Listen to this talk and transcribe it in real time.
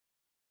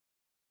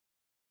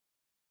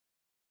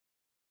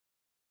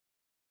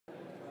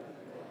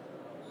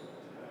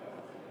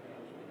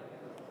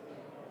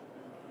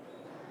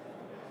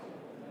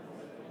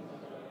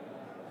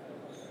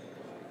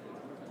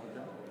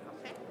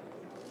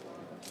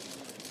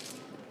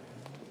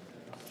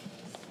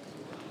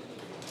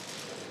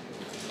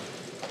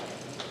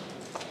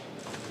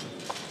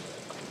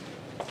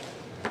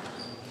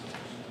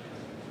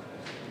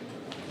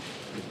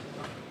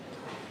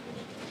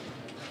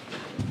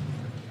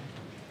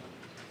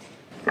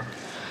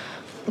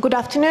Good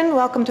afternoon.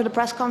 Welcome to the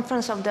press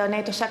conference of the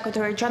NATO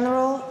Secretary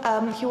General.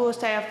 He will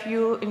say a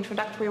few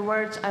introductory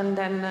words and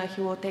then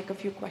he will take a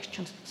few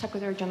questions.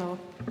 Secretary General.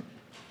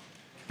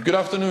 Good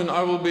afternoon.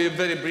 I will be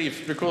very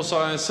brief because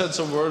I said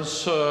some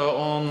words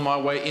on my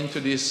way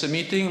into this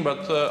meeting,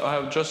 but I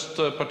have just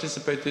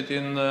participated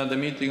in the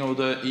meeting of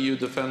the EU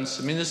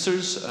defense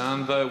ministers,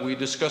 and we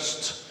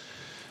discussed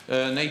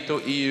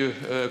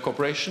NATO-EU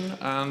cooperation,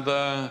 and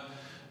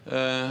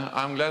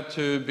I'm glad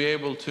to be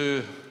able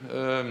to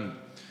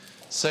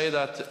say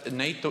that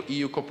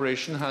NATO-EU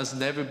cooperation has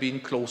never been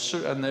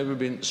closer and never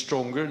been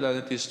stronger than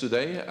it is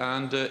today.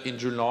 And in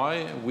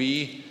July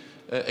we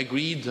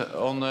agreed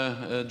on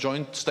a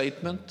joint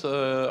statement.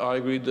 I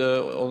agreed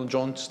on a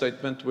joint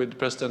statement with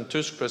President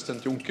Tusk,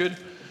 President Juncker,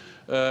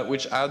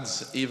 which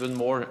adds even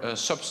more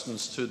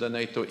substance to the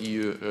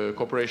NATO-EU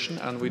cooperation.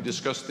 And we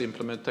discussed the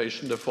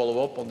implementation, the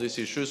follow-up on these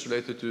issues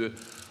related to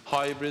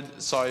hybrid,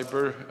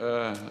 cyber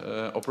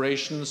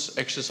operations,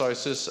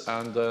 exercises,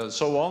 and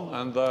so on.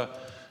 And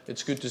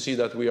it's good to see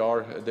that we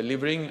are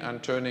delivering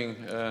and turning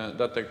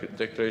that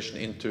declaration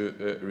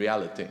into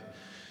reality.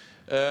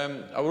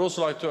 I would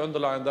also like to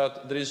underline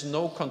that there is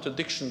no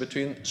contradiction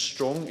between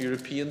strong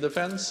European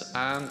defence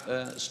and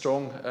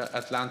strong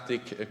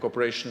Atlantic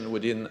cooperation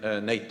within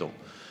NATO.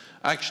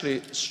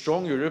 Actually,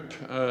 strong Europe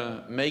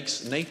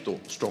makes NATO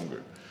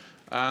stronger.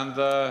 And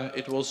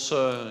it was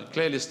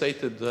clearly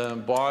stated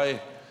by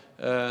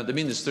the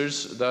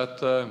ministers that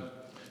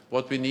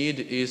what we need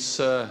is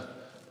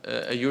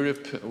a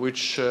Europe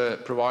which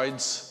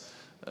provides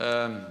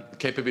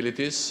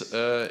capabilities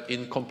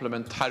in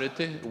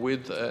complementarity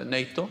with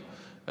NATO,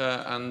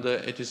 and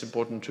it is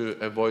important to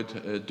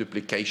avoid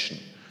duplication.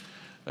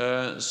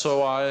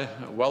 So I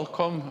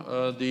welcome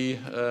the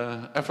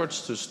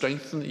efforts to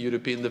strengthen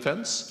European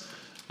defence,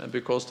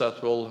 because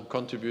that will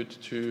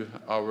contribute to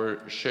our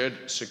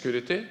shared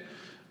security.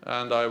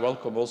 And I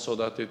welcome also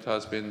that it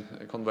has been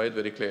conveyed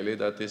very clearly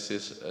that this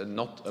is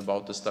not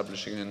about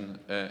establishing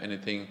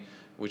anything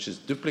which is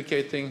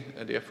duplicating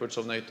the efforts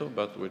of NATO,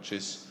 but which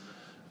is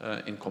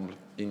in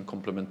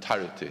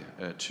complementarity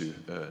to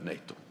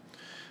NATO.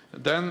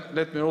 Then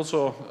let me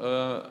also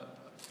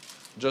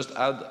just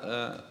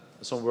add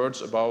some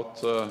words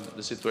about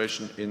the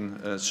situation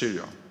in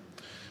Syria.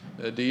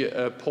 The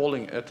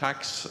appalling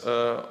attacks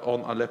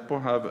on Aleppo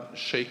have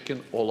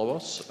shaken all of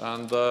us,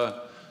 and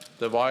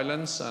the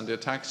violence and the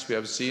attacks we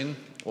have seen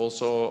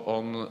also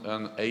on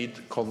an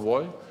aid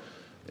convoy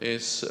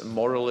is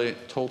morally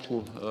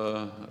totally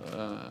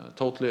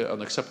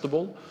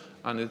unacceptable,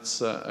 and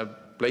it's a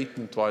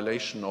blatant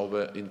violation of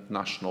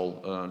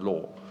international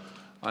law.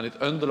 And it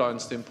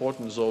underlines the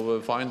importance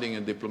of finding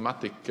a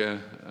diplomatic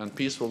and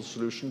peaceful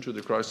solution to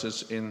the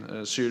crisis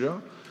in Syria.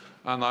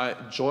 And I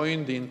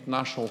join the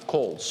international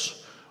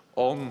calls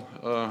on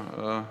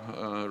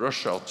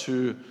Russia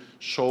to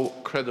show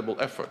credible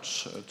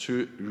efforts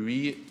to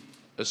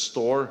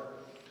restore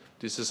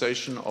the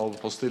cessation of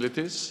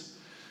hostilities,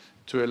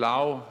 to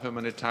allow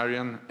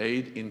humanitarian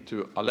aid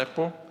into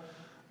Aleppo,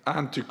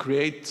 and to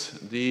create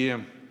the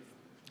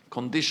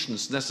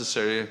conditions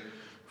necessary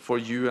for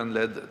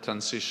UN-led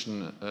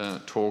transition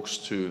talks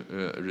to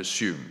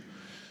resume.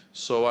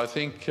 So I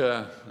think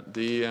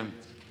the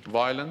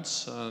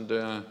violence and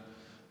the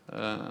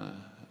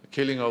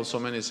killing of so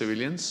many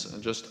civilians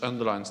just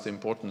underlines the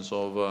importance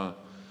of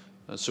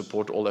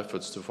support all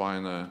efforts to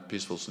find a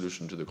peaceful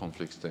solution to the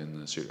conflict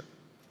in Syria.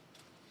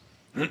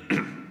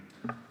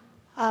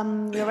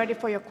 We're ready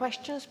for your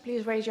questions.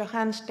 Please raise your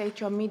hand, state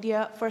your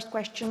media. First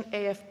question,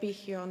 AFP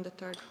here on the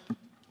third.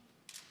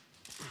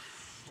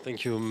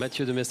 Thank you.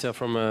 Mathieu de Mester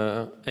from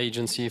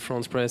agency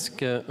France Presse.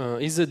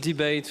 Is the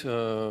debate,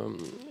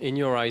 in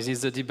your eyes,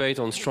 is the debate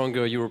on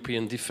stronger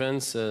European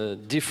defense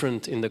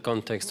different in the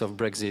context of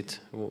Brexit?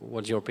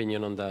 What's your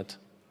opinion on that?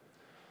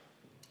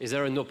 Is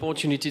there an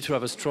opportunity to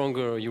have a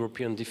stronger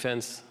European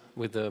defense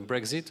with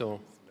Brexit, or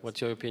what's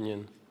your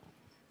opinion?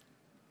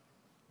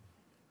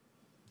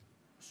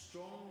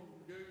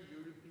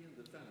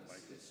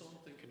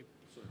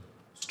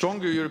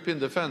 Stronger European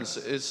defence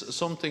is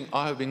something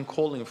I have been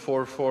calling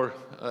for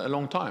a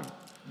long time,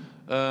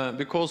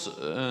 because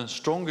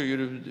stronger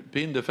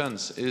European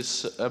defence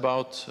is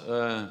about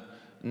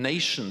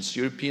nations,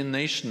 European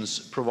nations,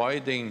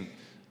 providing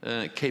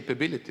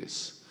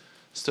capabilities,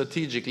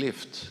 strategic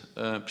lift,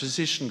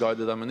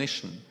 precision-guided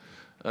ammunition,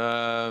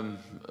 and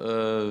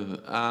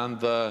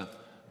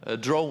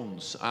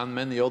drones, and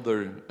many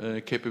other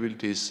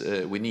capabilities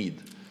we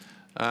need.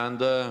 And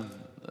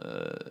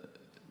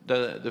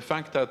the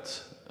fact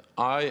that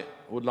I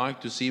would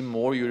like to see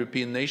more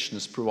European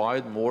nations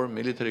provide more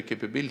military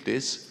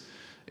capabilities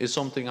is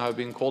something I've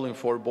been calling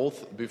for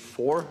both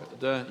before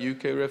the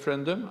UK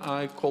referendum.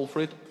 I call for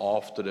it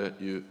after the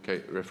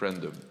UK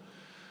referendum.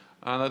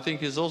 And I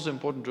think it's also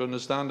important to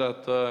understand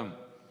that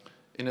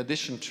in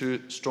addition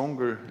to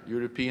stronger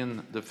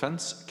European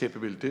defence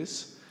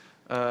capabilities,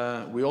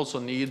 we also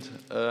need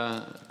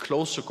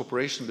closer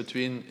cooperation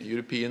between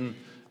European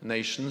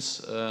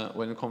nations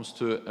when it comes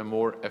to a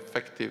more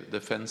effective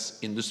defence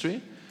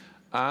industry.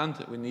 And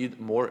we need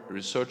more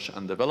research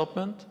and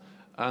development,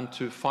 And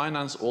to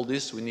finance all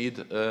this, we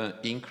need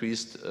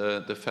increased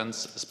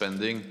defense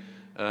spending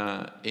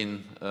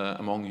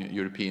among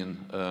European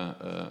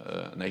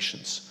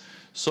nations.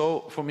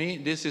 So for me,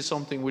 this is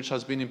something which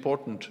has been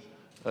important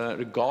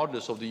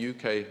regardless of the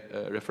UK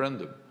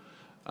referendum.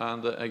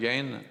 And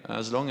again,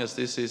 as long as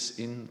this is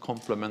in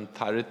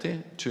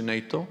complementarity to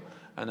NATO,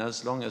 and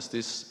as long as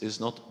this is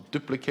not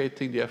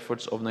duplicating the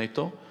efforts of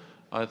NATO,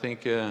 I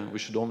think we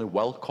should only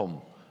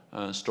welcome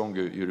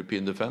stronger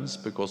European defense,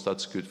 because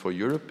that's good for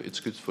Europe,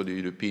 it's good for the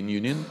European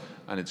Union,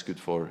 and it's good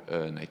for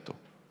NATO.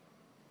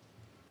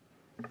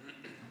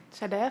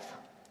 Sadef?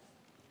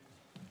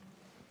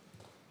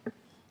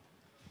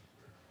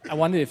 I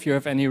wonder if you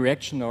have any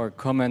reaction or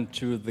comment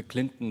to the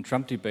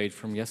Clinton-Trump debate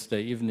from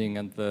yesterday evening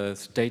and the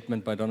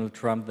statement by Donald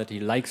Trump that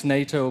he likes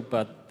NATO,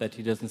 but that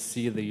he doesn't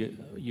see the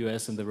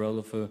US in the role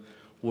of a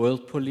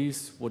world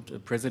police.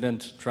 Would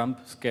President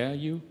Trump scare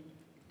you?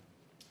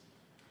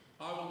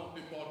 I will not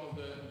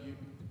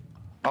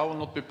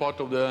be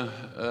part of the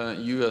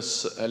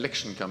US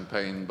election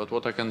campaign, but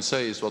what I can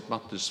say is what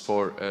matters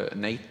for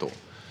NATO.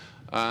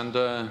 And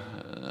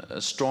a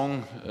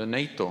strong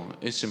NATO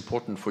is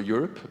important for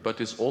Europe,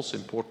 but it's also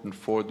important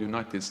for the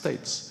United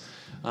States.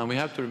 And we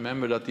have to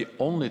remember that the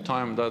only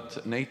time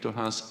that NATO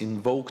has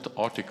invoked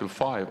Article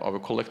 5, our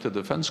collective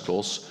defense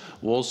clause,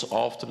 was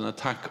after an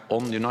attack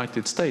on the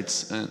United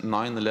States,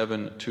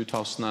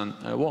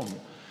 9/11/2001.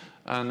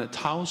 And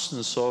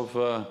thousands of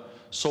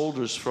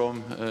soldiers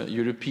from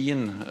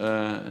European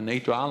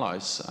NATO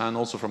allies and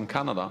also from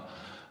Canada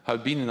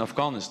have been in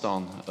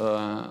Afghanistan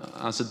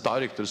as a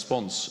direct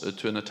response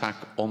to an attack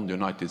on the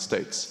United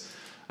States.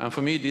 And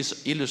for me,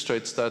 this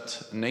illustrates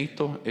that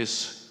NATO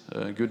is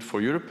good for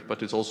Europe,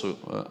 but it's also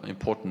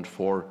important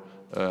for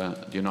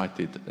the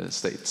United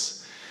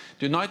States.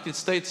 The United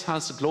States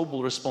has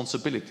global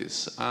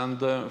responsibilities, and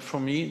for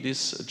me,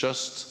 this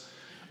just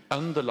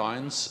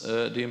underlines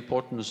the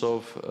importance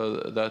of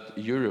that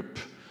Europe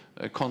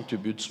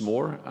contributes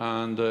more,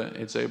 and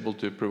it's able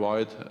to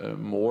provide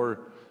more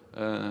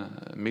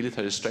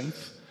military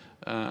strength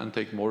and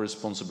take more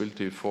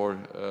responsibility for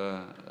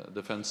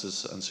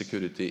defenses and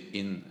security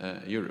in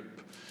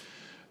Europe.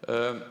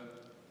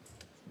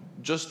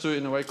 Just to,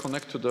 in a way,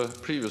 connect to the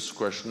previous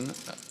question,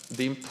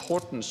 the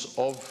importance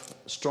of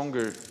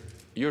stronger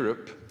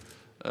Europe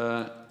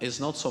is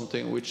not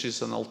something which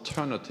is an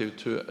alternative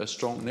to a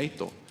strong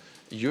NATO.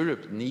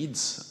 Europe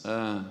needs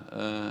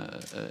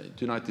the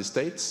United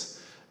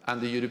States,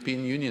 and the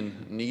European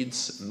Union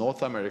needs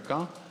North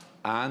America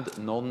and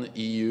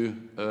non-EU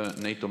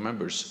NATO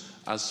members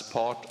as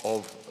part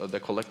of the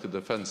collective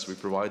defense we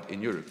provide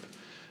in Europe.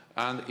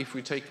 And if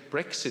we take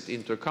Brexit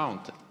into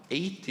account,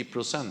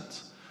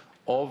 80%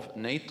 of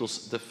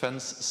NATO's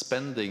defense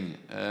spending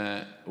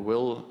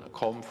will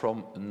come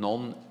from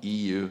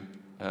non-EU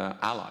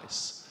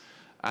allies.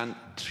 And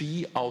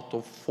 3 out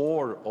of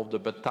 4 of the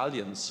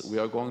battalions we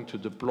are going to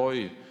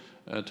deploy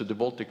to the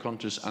Baltic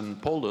countries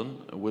and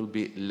Poland will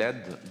be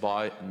led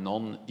by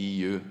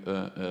non-EU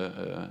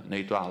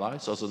NATO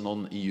allies, also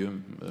non-EU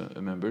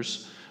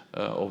members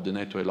of the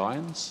NATO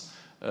alliance,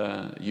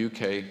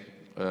 UK,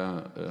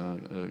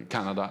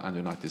 Canada and the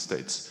United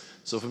States.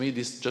 So for me,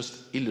 this just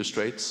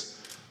illustrates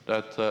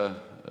that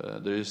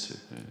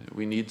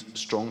we need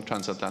strong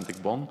transatlantic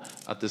bond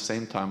at the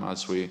same time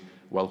as we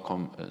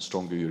welcome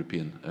stronger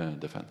European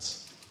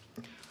defense.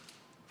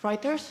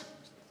 Reuters?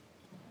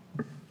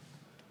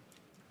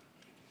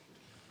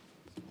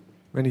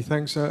 Many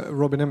thanks,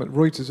 Robin Emmett,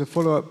 Reuters. A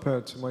follow-up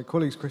to my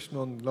colleague's question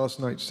on last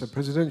night's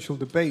presidential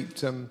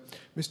debate.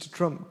 Mr.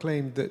 Trump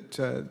claimed that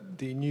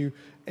the new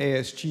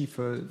ASG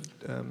for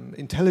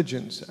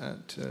intelligence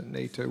at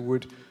NATO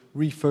would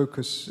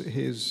refocus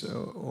his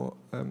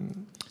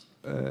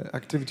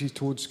activities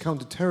towards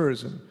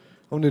counterterrorism.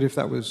 I wondered if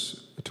that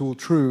was at all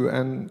true.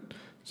 And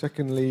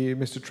secondly,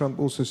 Mr. Trump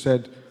also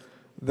said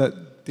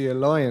that the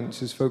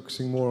alliance is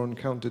focusing more on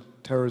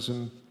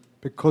counterterrorism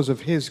because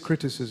of his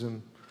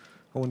criticism.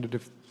 I wondered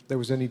if there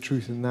was any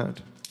truth in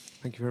that.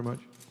 Thank you very much.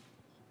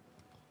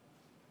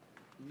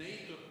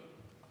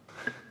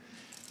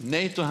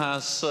 NATO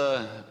has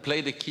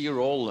played a key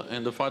role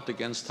in the fight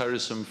against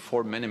terrorism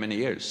for many, many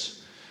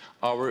years.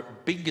 Our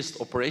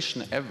biggest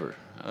operation ever,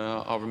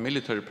 our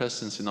military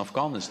presence in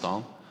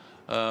Afghanistan,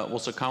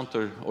 is a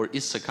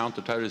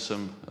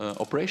counter-terrorism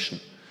operation.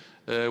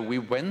 We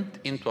went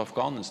into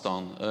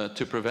Afghanistan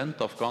to prevent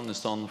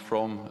Afghanistan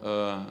from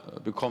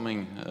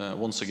becoming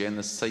once again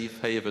a safe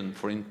haven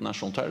for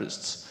international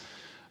terrorists.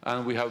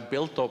 And we have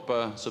built up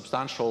a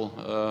substantial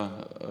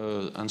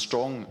and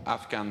strong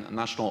Afghan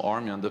national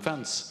army and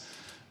defense.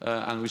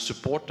 And we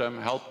support them,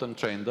 help them,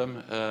 train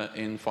them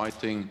in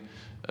fighting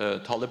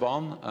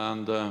Taliban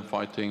and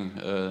fighting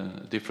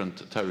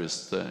different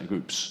terrorist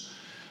groups.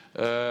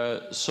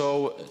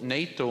 So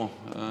NATO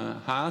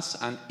has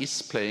and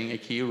is playing a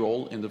key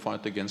role in the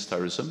fight against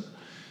terrorism.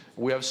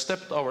 We have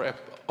stepped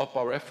up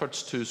our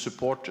efforts to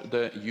support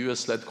the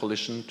US-led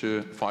coalition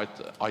to fight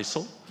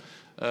ISIL.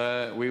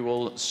 We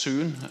will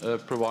soon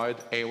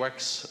provide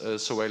AWACS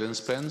surveillance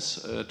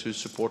planes to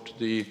support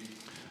the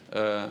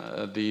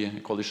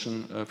the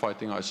coalition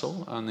fighting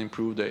ISIL and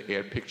improve the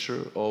air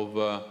picture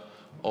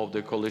of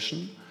the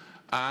coalition.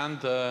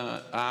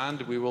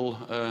 And we will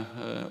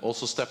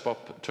also step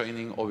up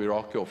training of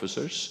Iraqi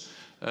officers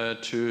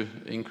to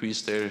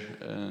increase their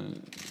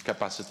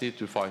capacity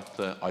to fight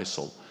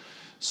ISIL.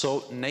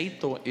 So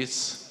NATO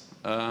is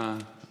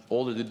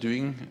already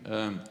doing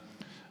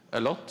a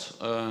lot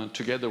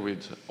together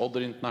with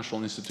other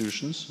international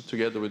institutions,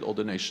 together with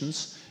other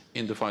nations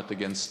in the fight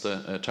against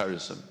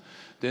terrorism.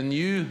 The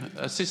new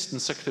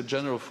Assistant Secretary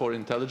General for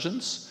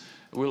Intelligence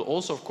will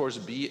also, of course,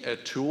 be a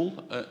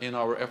tool in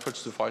our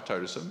efforts to fight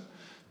terrorism,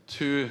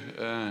 to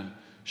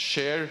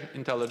share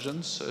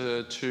intelligence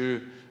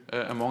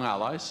among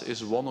allies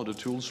is one of the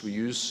tools we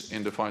use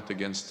in the fight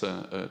against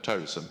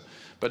terrorism.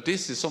 But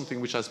this is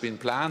something which has been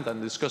planned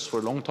and discussed for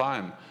a long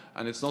time,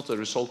 and it's not a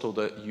result of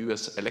the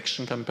US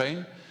election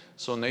campaign.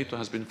 So NATO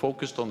has been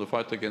focused on the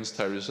fight against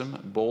terrorism,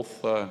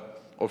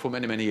 or for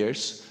many, many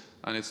years,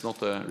 and it's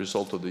not a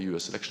result of the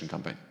US election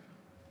campaign.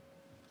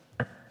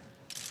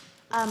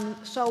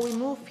 So we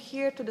move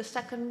here to the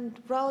second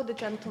row, the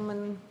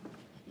gentleman,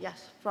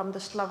 yes, from the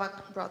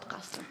Slovak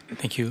broadcaster.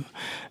 Thank you.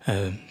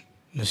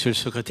 Monsieur le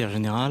Secrétaire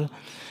Général,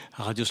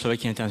 Radio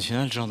Slovaquie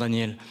Internationale,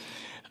 Jean-Daniel.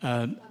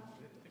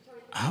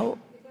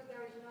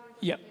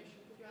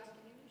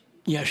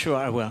 Yeah, sure,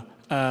 I will.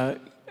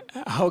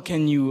 How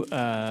can you,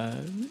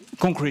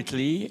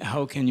 concretely,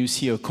 how can you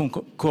see a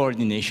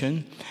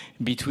coordination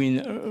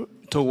between,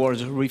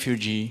 towards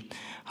refugee?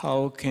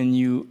 How can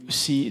you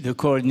see the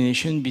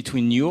coordination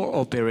between your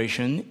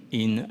operation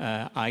in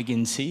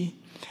Aegean Sea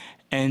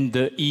and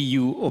the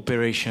EU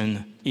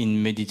operation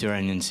in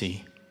Mediterranean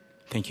Sea?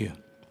 Thank you.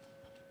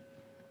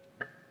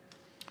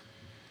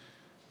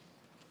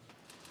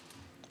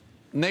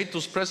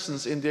 NATO's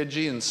presence in the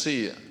Aegean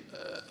Sea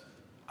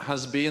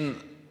has been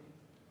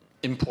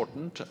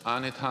important,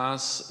 and it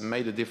has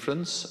made a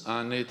difference,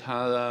 and it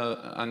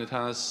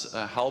has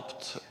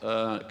helped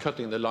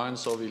cutting the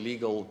lines of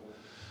illegal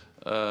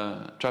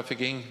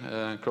trafficking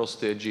across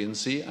the Aegean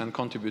Sea and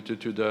contributed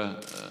to the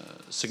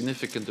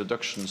significant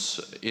reductions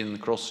in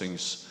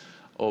crossings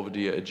of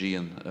the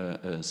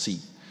Aegean Sea.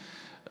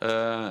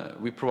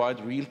 We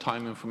provide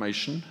real-time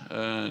information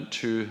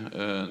to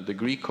the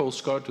Greek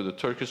Coast Guard, to the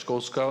Turkish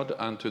Coast Guard,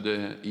 and to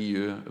the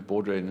EU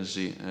border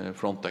agency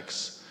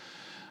Frontex.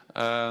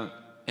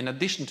 In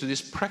addition to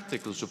this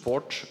practical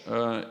support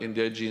in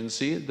the Aegean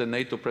Sea, the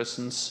NATO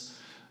presence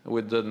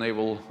with the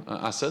naval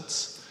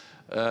assets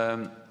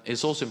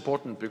is also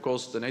important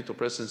because the NATO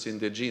presence in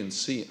the Aegean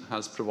Sea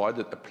has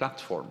provided a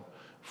platform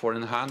for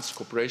enhanced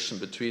cooperation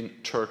between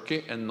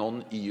Turkey and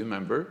non-EU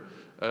member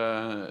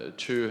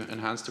to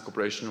enhance the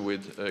cooperation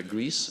with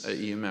Greece, an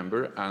EU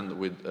member, and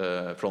with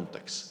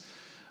Frontex.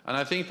 And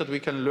I think that we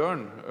can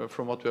learn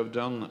from what we have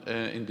done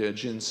in the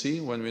Aegean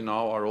Sea when we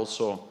now are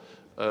also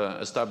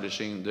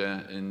establishing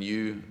the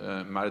new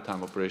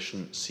maritime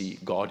operation Sea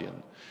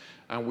Guardian.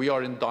 And we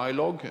are in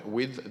dialogue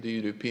with the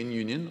European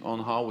Union on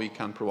how we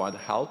can provide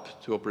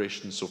help to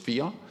Operation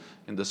Sophia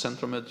in the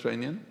central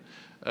Mediterranean.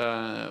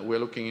 We're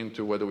looking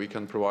into whether we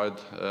can provide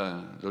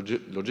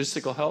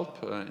logistical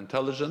help,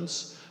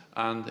 intelligence,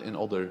 and in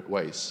other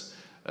ways.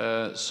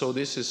 So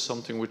this is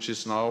something which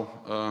is now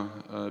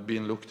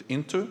being looked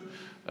into.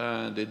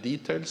 The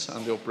details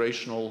and the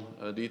operational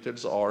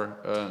details are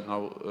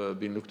now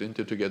being looked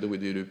into together with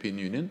the European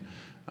Union.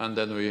 And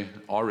then we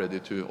are ready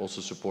to also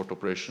support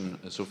Operation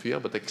Sophia,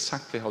 but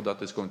exactly how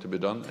that is going to be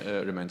done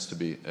remains to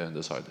be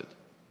decided.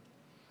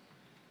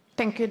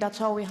 Thank you.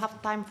 That's all we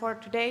have time for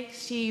today.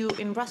 See you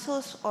in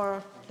Brussels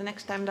or the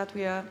next time that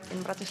we are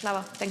in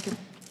Bratislava. Thank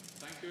you.